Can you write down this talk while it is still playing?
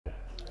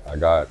I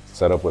got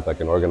set up with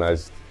like an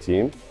organized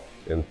team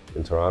in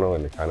Toronto,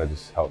 and it kind of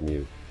just helped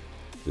me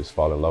just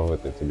fall in love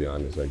with it, to be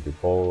honest. Like the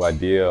whole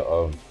idea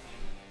of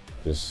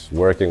just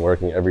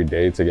working every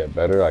day to get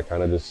better, I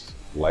kind of just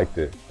liked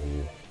it.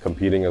 And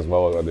competing as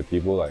well with other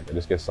people, like I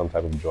just get some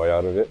type of joy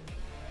out of it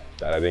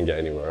that I didn't get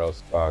anywhere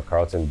else.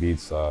 Carleton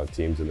beats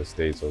teams in the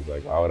States, so it's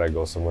like, why would I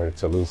go somewhere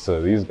to lose to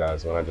these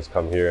guys when I just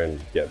come here and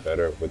get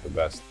better with the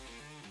best?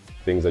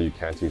 Things that you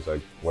can't teach,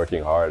 like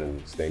working hard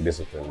and staying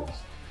disciplined.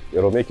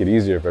 It'll make it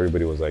easier if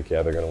everybody was like,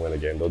 yeah, they're gonna win a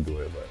game, they'll do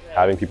it. But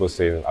having people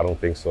say, I don't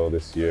think so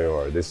this year,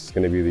 or this is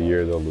gonna be the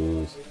year they'll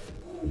lose,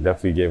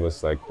 definitely gave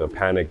us like the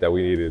panic that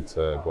we needed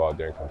to go out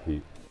there and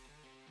compete.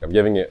 I'm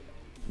giving it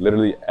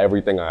literally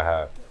everything I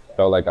have.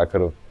 Felt like I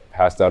could have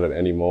passed out at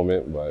any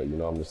moment, but you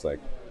know, I'm just like,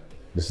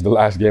 this is the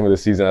last game of the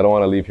season. I don't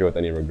want to leave here with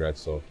any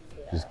regrets, so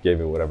just gave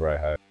it whatever I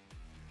had.